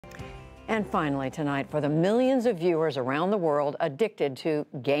And finally tonight, for the millions of viewers around the world addicted to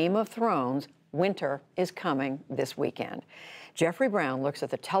Game of Thrones, winter is coming this weekend. Jeffrey Brown looks at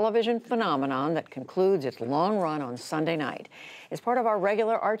the television phenomenon that concludes its long run on Sunday night. It's part of our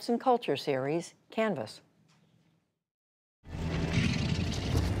regular arts and culture series, Canvas.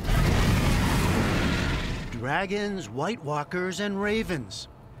 Dragons, White Walkers, and Ravens.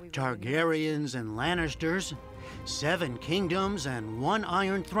 Targaryens and Lannisters. 7 kingdoms and 1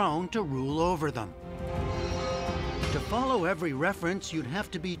 Iron Throne to rule over them. To follow every reference, you'd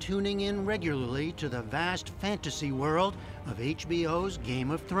have to be tuning in regularly to the vast fantasy world of HBO's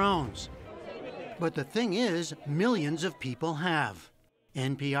Game of Thrones. But the thing is, millions of people have.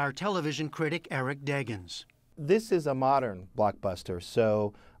 NPR television critic Eric Deggans. This is a modern blockbuster,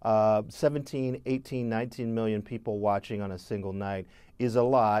 so 17, 18, 19 million people watching on a single night is a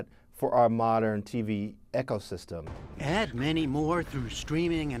lot for our modern TV ecosystem. Add many more through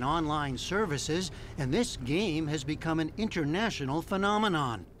streaming and online services, and this game has become an international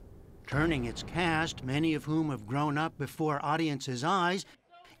phenomenon, turning its cast, many of whom have grown up before audiences' eyes,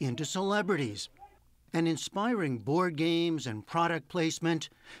 into celebrities. And inspiring board games and product placement,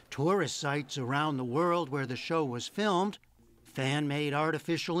 tourist sites around the world where the show was filmed, fan-made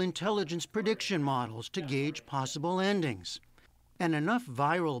artificial intelligence prediction models to gauge possible endings, and enough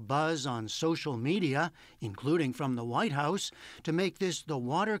viral buzz on social media, including from the White House, to make this the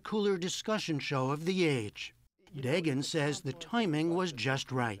water cooler discussion show of the age. Deggans says the timing was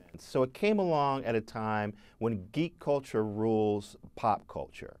just right. So it came along at a time when geek culture rules pop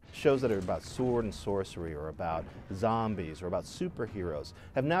culture. Shows that are about sword and sorcery or about zombies or about superheroes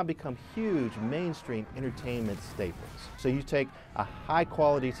have now become huge mainstream entertainment staples. So you take a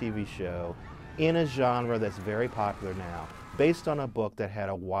high-quality TV show in a genre that's very popular now, based on a book that had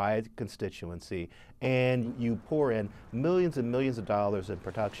a wide constituency, and you pour in millions and millions of dollars in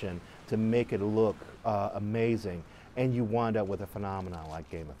production to make it look amazing, and you wind up with a phenomenon like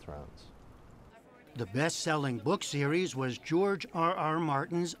Game of Thrones. The best-selling book series was George R.R.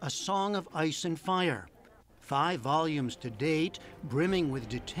 Martin's A Song of Ice and Fire. 5 volumes to date, brimming with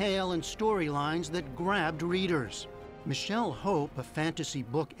detail and storylines that grabbed readers. Michelle Hope, a fantasy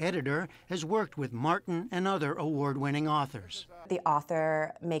book editor, has worked with Martin and other award-winning authors. The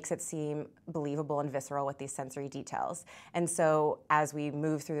author makes it seem believable and visceral with these sensory details. And so as we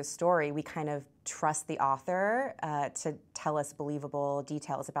move through the story, we kind of trust the author to tell us believable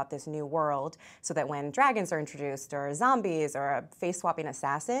details about this new world, so that when dragons are introduced or zombies or a face-swapping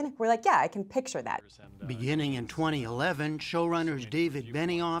assassin, we're like, yeah, I can picture that. Beginning in 2011, showrunners David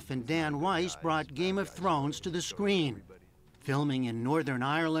Benioff and Dan Weiss brought Game of Thrones to the screen, filming in Northern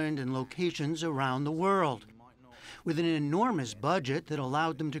Ireland and locations around the world, with an enormous budget that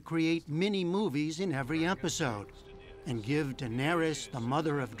allowed them to create mini-movies in every episode and give Daenerys, the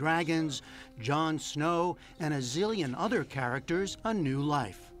mother of dragons, Jon Snow, and a zillion other characters a new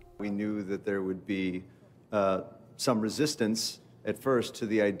life. We knew that there would be some resistance at first to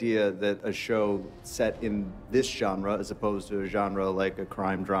the idea that a show set in this genre, as opposed to a genre like a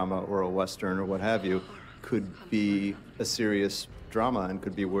crime drama or a Western or what have you, could be a serious drama and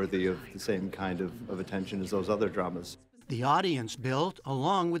could be worthy of the same kind of attention as those other dramas. The audience built,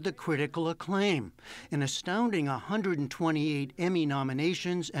 along with the critical acclaim, an astounding 128 Emmy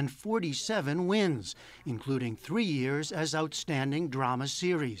nominations and 47 wins, including 3 years as Outstanding Drama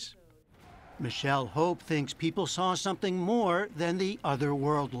Series. Michelle Hope thinks people saw something more than the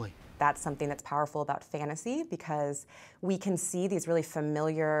otherworldly. That's something that's powerful about fantasy, because we can see these really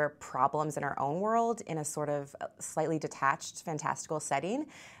familiar problems in our own world in a sort of slightly detached, fantastical setting.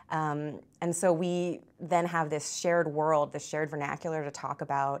 And so we then have this shared world, this shared vernacular to talk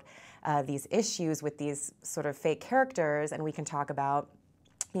about these issues with these sort of fake characters, and we can talk about,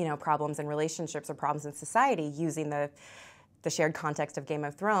 you know, problems in relationships or problems in society using the shared context of Game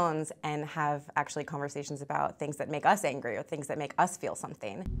of Thrones, and have actually conversations about things that make us angry or things that make us feel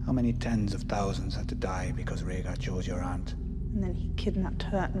something. How many tens of thousands had to die because Rhaegar chose your aunt? And then he kidnapped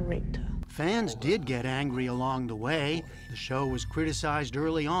her and raped her. Fans did get angry along the way. The show was criticized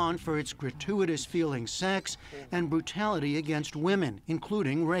early on for its gratuitous feeling sex and brutality against women,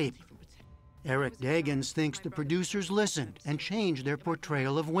 including rape. Eric Deggans thinks the producers listened and changed their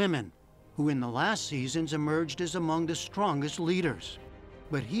portrayal of women, who in the last seasons emerged as among the strongest leaders.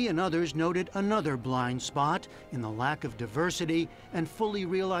 But he and others noted another blind spot in the lack of diversity and fully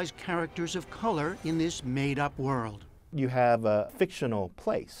realized characters of color in this made-up world. You have a fictional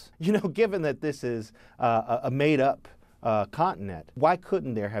place. You know, given that this is a made-up continent, why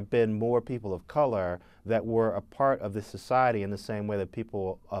couldn't there have been more people of color that were a part of this society in the same way that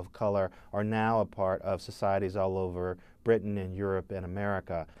people of color are now a part of societies all over Britain and Europe and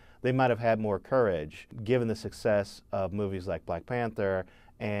America. They might have had more courage given the success of movies like Black Panther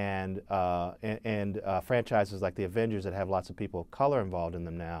and franchises like the Avengers that have lots of people of color involved in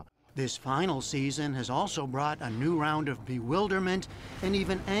them now. This final season has also brought a new round of bewilderment and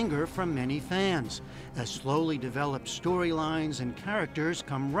even anger from many fans, as slowly developed storylines and characters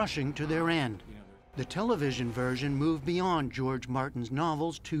come rushing to their end. The television version moved beyond George Martin's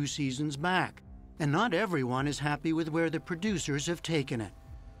novels 2 seasons back, and not everyone is happy with where the producers have taken it.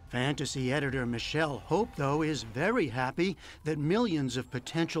 Fantasy editor Michelle Hope, though, is very happy that millions of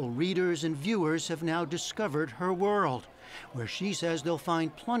potential readers and viewers have now discovered her world, where she says they'll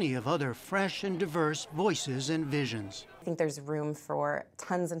find plenty of other fresh and diverse voices and visions. I think there's room for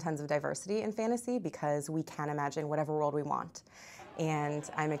tons and tons of diversity in fantasy because we can imagine whatever world we want. And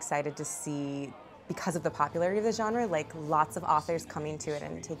I'm excited to see, because of the popularity of the genre, like lots of authors coming to it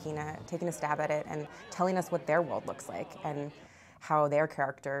and taking a stab at it and telling us what their world looks like and how their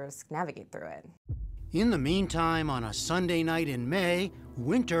characters navigate through it. In the meantime, on a Sunday night in May,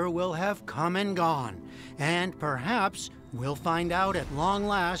 winter will have come and gone, and perhaps we'll find out at long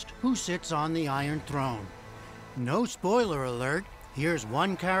last who sits on the Iron Throne. No spoiler alert, here's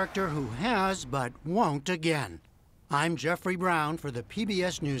one character who has but won't again. I'm Jeffrey Brown for the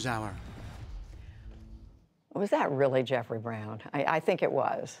PBS NewsHour. Was that really Jeffrey Brown? I think it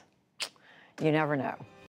was. You never know.